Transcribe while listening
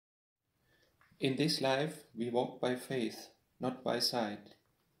In this life, we walk by faith, not by sight.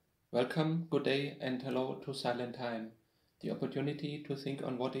 Welcome, good day, and hello to Silent Time, the opportunity to think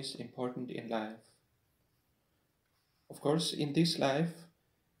on what is important in life. Of course, in this life,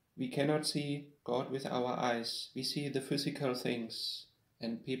 we cannot see God with our eyes. We see the physical things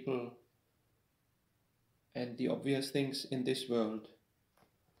and people and the obvious things in this world.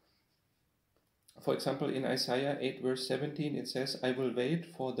 For example, in Isaiah 8 verse 17, it says, I will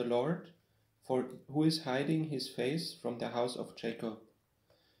wait for the Lord, for who is hiding his face from the house of Jacob.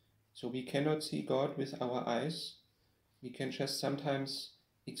 So we cannot see God with our eyes. We can just sometimes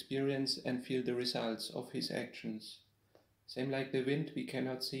experience and feel the results of his actions. Same like the wind we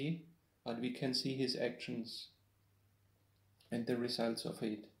cannot see, but we can see his actions and the results of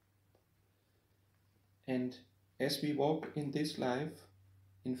it. And as we walk in this life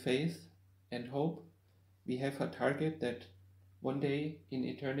in faith and hope, we have a target that one day in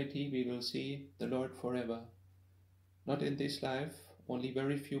eternity we will see the Lord forever. Not in this life, only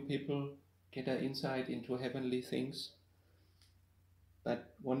very few people get an insight into heavenly things,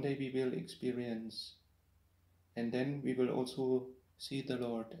 but one day we will experience, and then we will also see the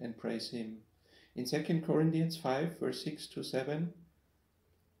Lord and praise him. In 2 Corinthians 5 verse 6 to 7,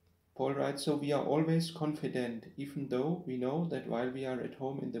 Paul writes, so we are always confident, even though we know that while we are at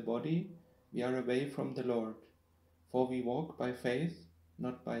home in the body, we are away from the Lord, for we walk by faith,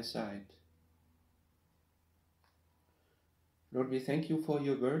 not by sight. Lord, we thank you for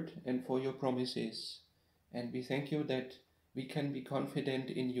your word and for your promises, and we thank you that we can be confident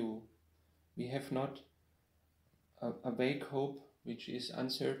in you. We have not a vague hope which is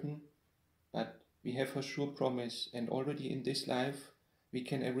uncertain, but we have a sure promise, and already in this life we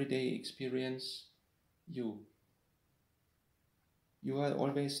can every day experience you. You are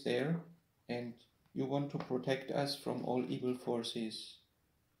always there, and you want to protect us from all evil forces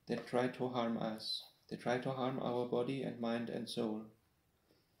that try to harm us, that try to harm our body and mind and soul.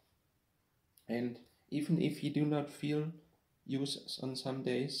 And even if we do not feel you on some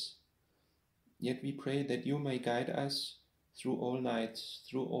days, yet we pray that you may guide us through all nights,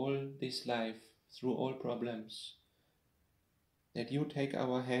 through all this life, through all problems, that you take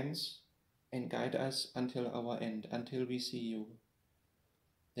our hands and guide us until our end, until we see you,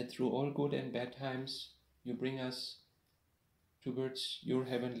 that through all good and bad times you bring us towards your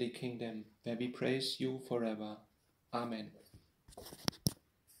heavenly kingdom, where we praise you forever. Amen.